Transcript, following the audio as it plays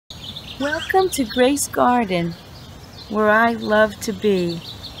Welcome to Grace Garden, where I love to be,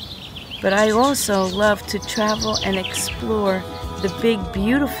 but I also love to travel and explore the big,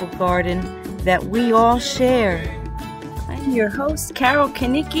 beautiful garden that we all share. I'm your host, Carol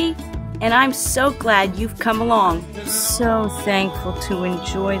Kanicki, and I'm so glad you've come along. So thankful to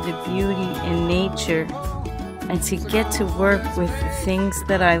enjoy the beauty in nature and to get to work with the things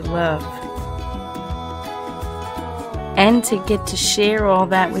that I love. And to get to share all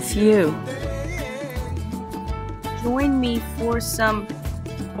that with you. Join me for some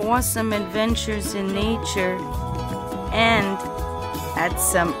awesome adventures in nature and at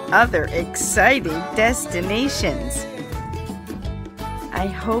some other exciting destinations. I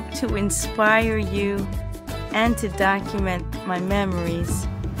hope to inspire you and to document my memories.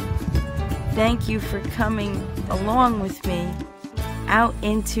 Thank you for coming along with me out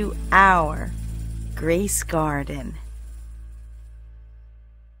into our Grace Garden.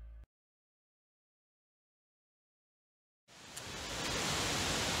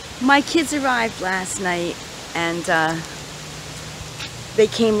 My kids arrived last night and they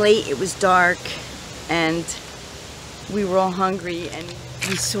came late. It was dark and we were all hungry, and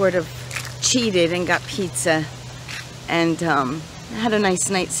we sort of cheated and got pizza and had a nice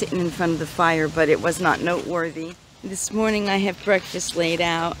night sitting in front of the fire, but it was not noteworthy. This morning I have breakfast laid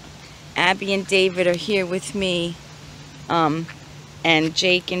out. Abby and David are here with me, and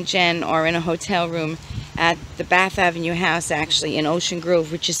Jake and Jen are in a hotel room at the Bath Avenue house, actually in Ocean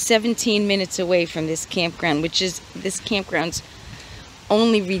Grove, which is 17 minutes away from this campground, which is this campground's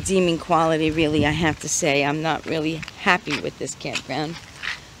only redeeming quality, really, I have to say. I'm not really happy with this campground.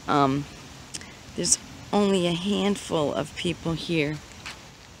 There's only a handful of people here.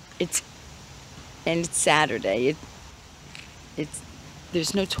 It's Saturday.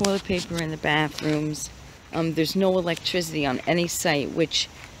 There's no toilet paper in the bathrooms. There's no electricity on any site, which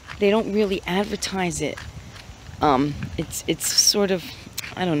they don't really advertise it. It's sort of,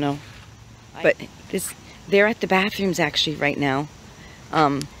 I don't know. But they're at the bathrooms actually right now.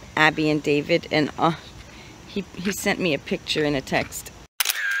 Abby and David, and he sent me a picture in a text.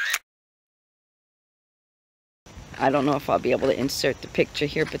 I don't know if I'll be able to insert the picture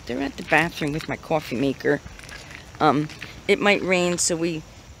here, but they're at the bathroom with my coffee maker. It might rain, so we,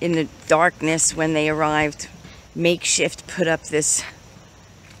 in the darkness when they arrived, makeshift put up this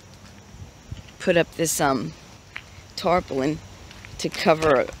tarpaulin to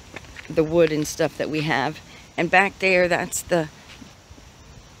cover the wood and stuff that we have. And back there, there's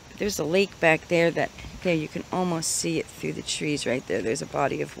a lake back there there you can almost see it through the trees right there. There's a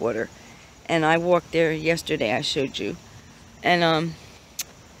body of water. And I walked there yesterday, I showed you. And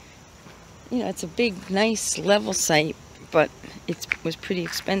you know, it's a big, nice, level site, but it was pretty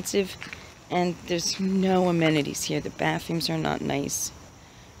expensive, and there's no amenities here. The bathrooms are not nice.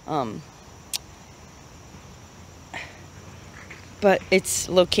 But it's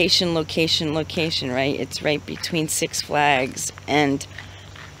location, right? It's right between Six Flags and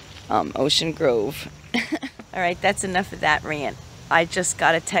Ocean Grove. All right, that's enough of that rant. I just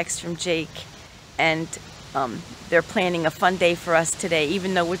got a text from Jake, and they're planning a fun day for us today.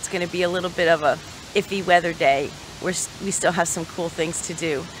 Even though it's going to be a little bit of a iffy weather day, we still have some cool things to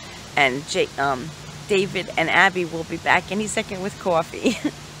do. And David and Abby will be back any second with coffee.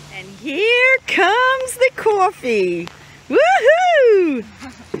 And here comes the coffee. Woohoo!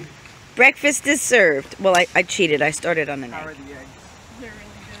 Breakfast is served. Well, I cheated. I started on an egg. How are the eggs? They're really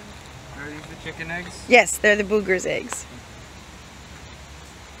good. Are these the chicken eggs? Yes, they're the Booger's eggs.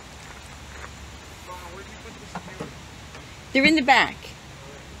 They're in the back.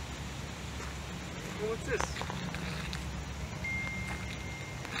 Well, what's this?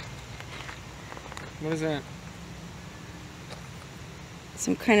 What is that?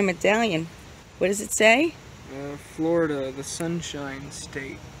 Some kind of medallion. What does it say? Florida, the Sunshine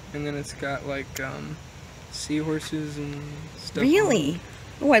State. And then it's got like seahorses and stuff. Really?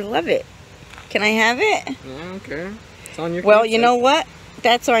 Oh, I love it. Can I have it? Yeah, okay. It's on your Well, you know what?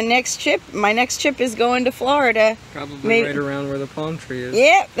 That's our next trip. My next trip is going to Florida. Probably right around where the palm tree is.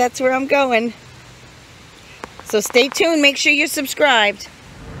 Yeah, that's where I'm going. So stay tuned. Make sure you're subscribed.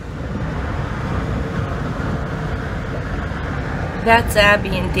 That's Abby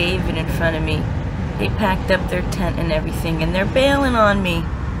and David in front of me. They packed up their tent and everything, and they're bailing on me.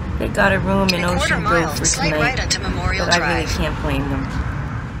 They got a room in Ocean Grove for tonight, but I really can't blame them.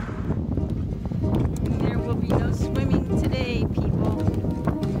 There will be no swimming today, people.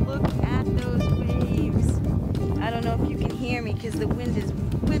 Look at those waves. I don't know if you can hear me because the wind is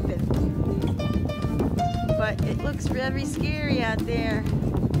whipping. But it looks very scary out there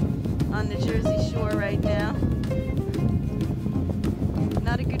on the Jersey Shore right now.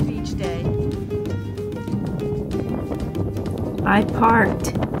 Not a good view. each day. I parked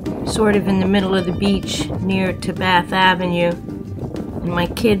sort of in the middle of the beach near to Bath Avenue, and my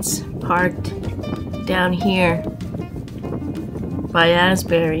kids parked down here by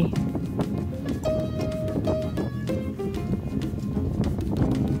Asbury.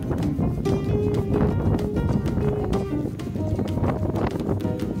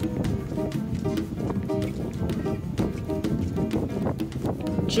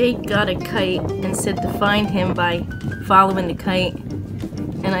 Jake got a kite and said to find him by following the kite,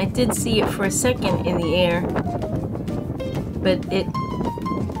 and I did see it for a second in the air, but it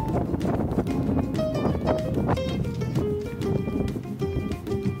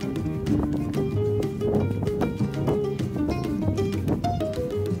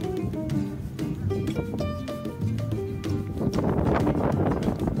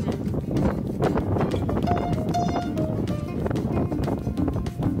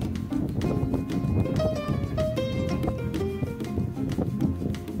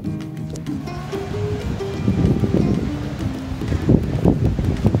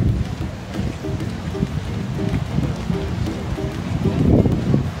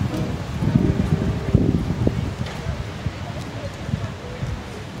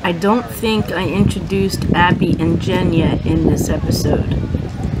I don't think I introduced Abby and Jen yet in this episode.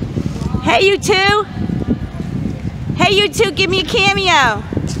 Hey, you two! Hey, you two, give me a cameo!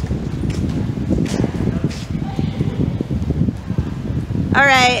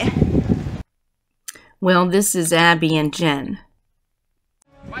 Alright. Well, this is Abby and Jen.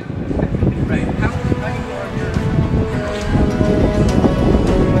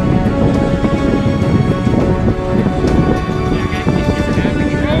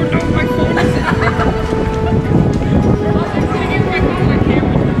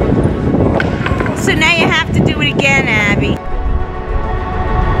 So now you have to do it again, Abby.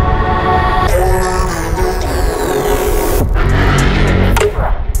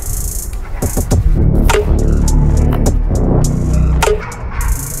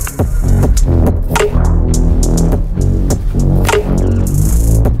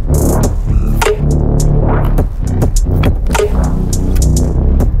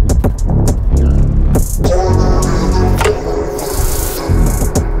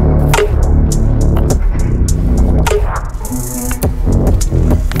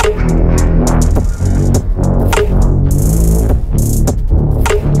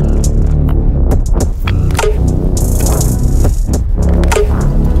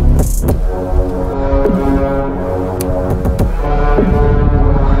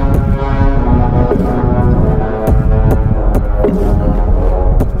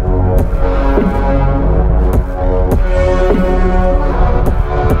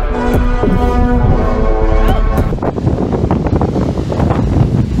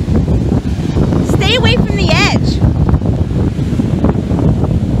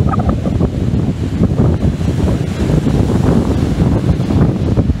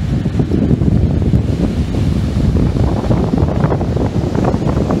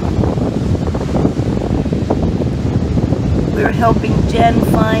 We're helping Jen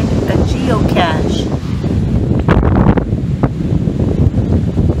find a geocache.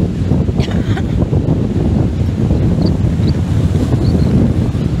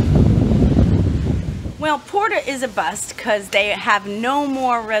 Well, Porter is a bust because they have no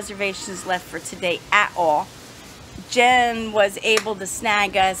more reservations left for today at all. Jen was able to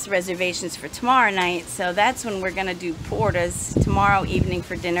snag us reservations for tomorrow night, so that's when we're gonna do Porter's tomorrow evening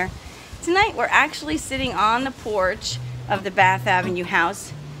for dinner. Tonight we're actually sitting on the porch of the Bath Avenue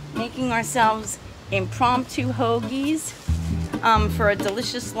house, making ourselves impromptu hoagies for a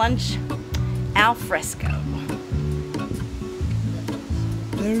delicious lunch al fresco.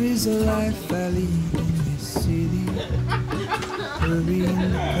 There is a life I lead in this city, hurrying to cut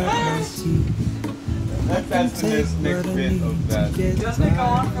my teeth. That's this next bit of that. Doesn't it go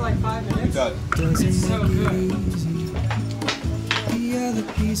on for like 5 minutes? It does. Doesn't so make good. it easy. The other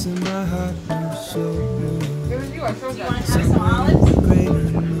piece of my heart moves so low. It was you, I showed that. Some olives? Greater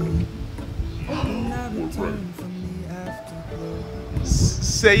no. And I return from the afterglow.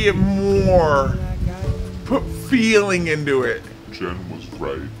 Say it more. Put feeling into it. Jen was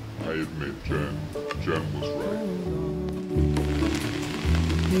right. I admit, Jen was right.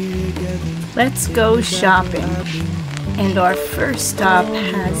 Let's go shopping. And our first stop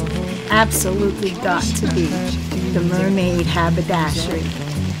has absolutely got to be the Mermaid Haberdashery.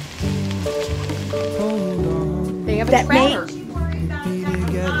 They have That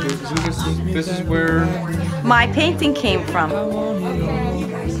This is where my painting came from. you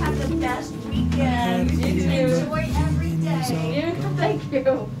guys have the best weekend. You too. Enjoy every day. Thank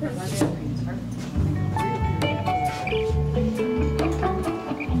you.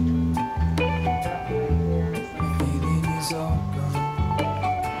 Feeling is all gone.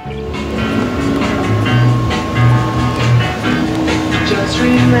 Just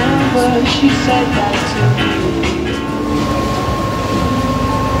remember she said that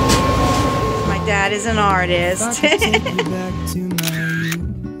My dad is an artist. If I could take you back to my youth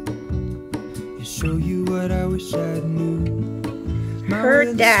and show you what I wish I knew. My Her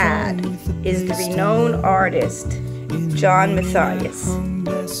will dad strong with a is the place to renowned live. artist, In the John morning I Matthias. hung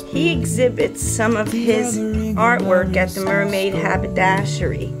best He exhibits some of his artwork at the Mermaid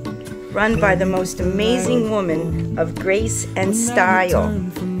Haberdashery, run by the most amazing woman of grace and style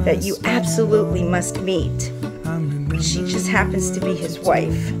that you absolutely must meet. She just happens to be his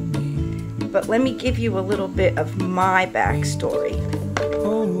wife. But let me give you a little bit of my backstory.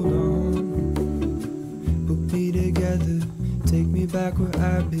 Hold on, put me together, take me back where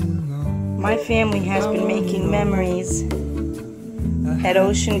I belong. My family has been making memories at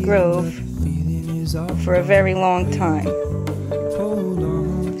Ocean Grove for a very long time. Hold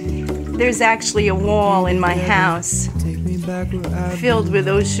on, There's actually a wall in my house take me back where I filled with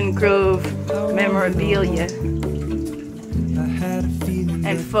Ocean Grove memorabilia I had a feeling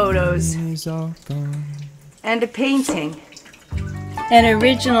and photos is all gone. and a painting. An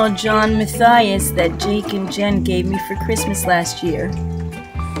original John Matthias that Jake and Jen gave me for Christmas last year.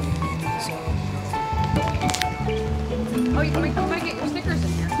 Oh, you might get your stickers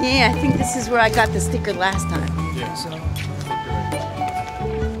in here. Yeah, I think this is where I got the sticker last time.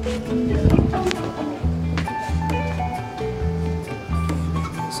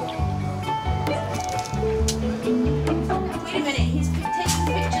 Wait a minute, he's taking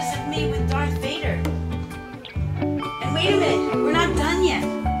pictures of me with Darth Vader. And wait a minute, we're not done yet.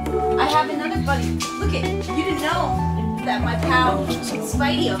 I have another buddy. Look it, you didn't know that my pal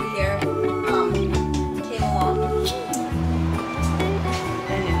Spidey over here came along.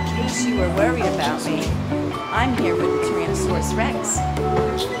 And in case you were worried about me, I'm here with the Tyrannosaurus Rex.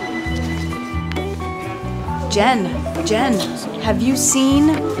 Jen, have you seen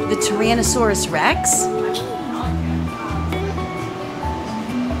the Tyrannosaurus Rex?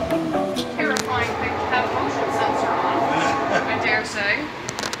 Terrifying thing to have a motion sensor on, I dare say.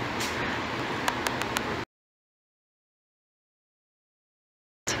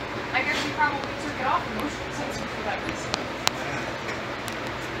 I guess you probably took it off the motion sensor for that reason.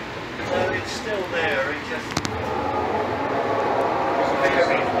 Well, it's still there, it just...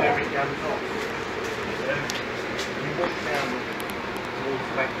 Where it goes off. You walk down towards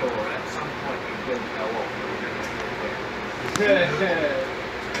the back door, and at some point it will go off.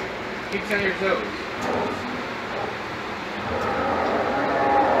 Keep on your toes.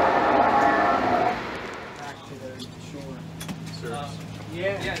 Back to the shore.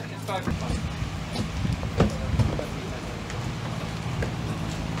 Yeah, it's fine.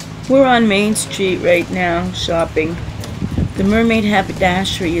 We're on Main Street right now, shopping. The Mermaid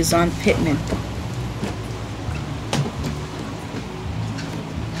Haberdashery is on Pittman.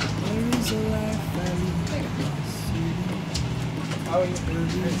 There is a life I lead in the city.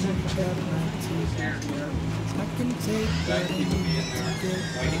 I can take That key would be in there.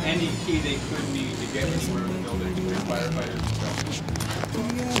 Like any key they could need to get anywhere in the building with firefighters and stuff.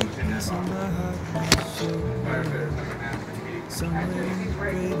 Firefighters have a master key. somewhere in the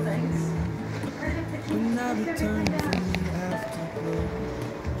great when I return from the afterglow.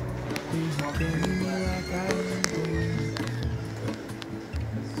 Please carry me like I am going.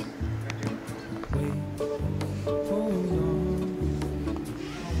 Wait, hold on.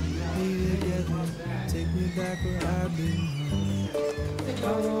 Be together, take me back where I belong.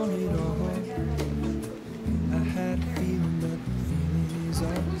 I want it all. I had a feeling, but the feeling is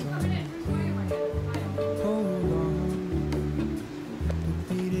all gone. Hold on,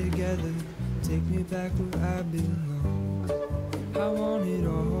 put me together, take me back where I belong. I want it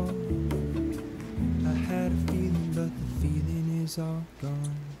all. I had a feeling, but the feeling is all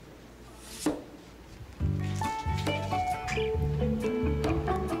gone.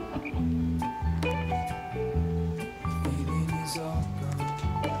 Feeling is all gone.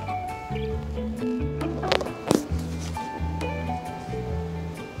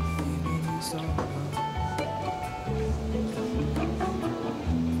 Feeling is all gone.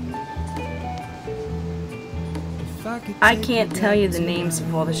 If I can't tell you the names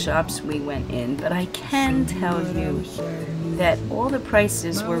of all the shops we went in, but I can tell you that all the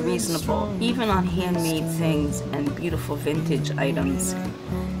prices were reasonable, even on handmade things and beautiful vintage items.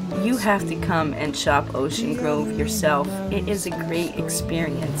 You have to come and shop Ocean Grove yourself. It is a great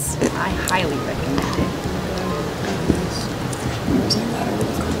experience. I highly recommend it. Doesn't matter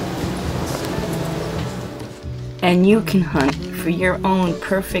what And you can hunt for your own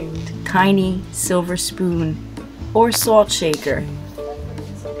perfect tiny silver spoon or salt shaker.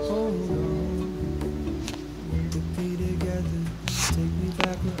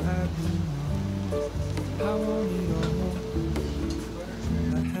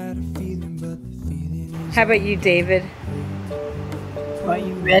 How about you, David? Are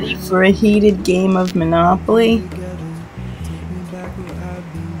you ready for a heated game of Monopoly?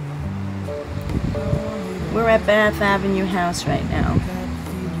 We're at Bath Avenue House right now.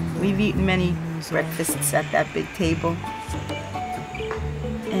 We've eaten many breakfasts at that big table.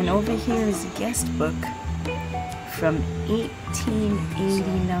 And over here is a guest book from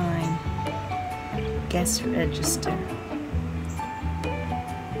 1889. Guest register.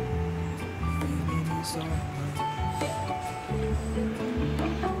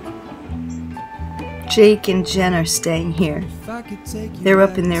 Jake and Jen are staying here. They're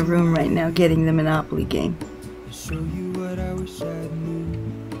up in their room right now getting the Monopoly game. Show you what I wish I knew.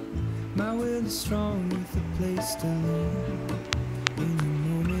 My will is strong with a place to live. In the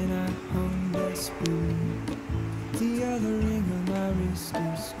moment I hung that spoon, the other ring on my wrist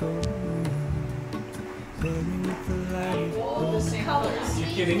is gold. Pairing with the light All the colors. You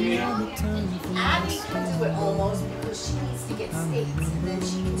kidding me? Abby can do it almost because she needs to get states and then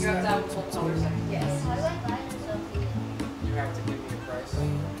she can drop down what colors. Yes. You have to give me a price.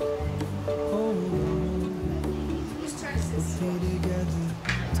 Whose turn is this?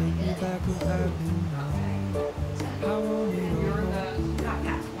 Take me back where I've been. I want it all. I've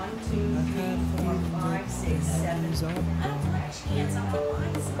got 1, 2, 3, 4, 5, 6, 7. I don't have hands on my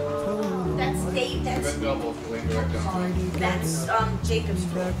lines. That's Dave. That's Jacob's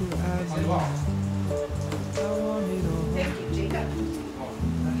room. Thank you, Jacob.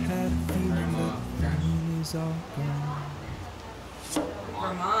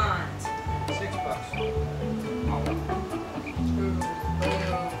 Vermont.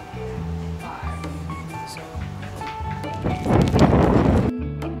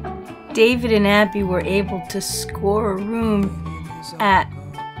 David and Abby were able to score a room at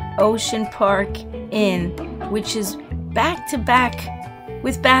Ocean Park Inn, which is back to back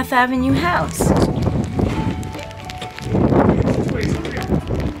with Bath Avenue House.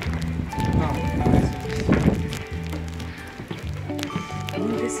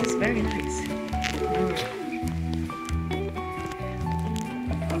 Ooh, this is very nice.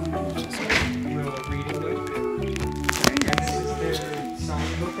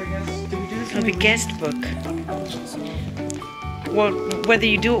 The guest book. Well, whether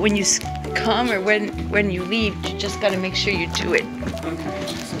you do it when you come or when you leave, you just got to make sure you do it.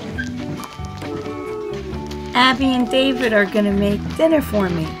 Abby and David are going to make dinner for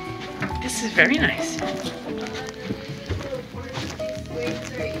me. This is very nice.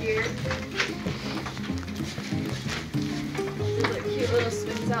 Cute little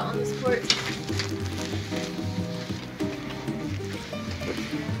swings out on this porch.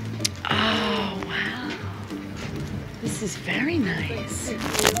 Oh, wow. This is very nice.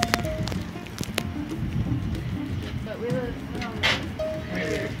 But we live. We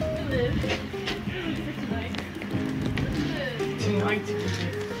live. Tonight.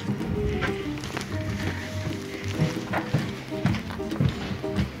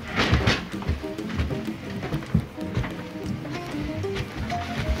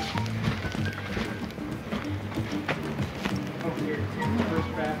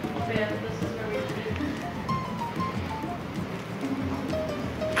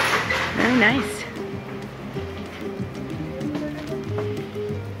 Very nice.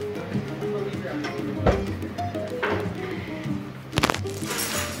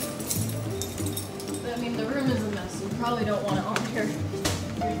 I mean, the room is a mess. You probably don't want it on your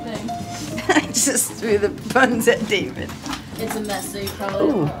thing. I just threw the buns at David. It's a mess, so you probably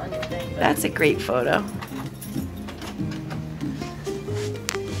don't want it on your thing. But That's a great photo.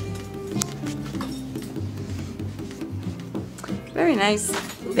 Very nice.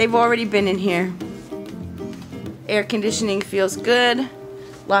 They've already been in here. Air conditioning feels good.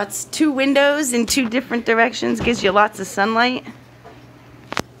 Two windows in 2 different directions, gives you lots of sunlight.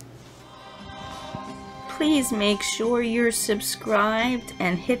 Please make sure you're subscribed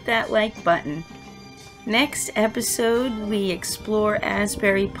and hit that like button. Next episode, we explore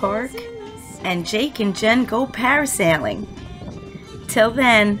Asbury Park and Jake and Jen go parasailing. Till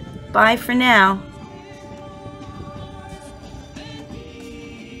then, bye for now.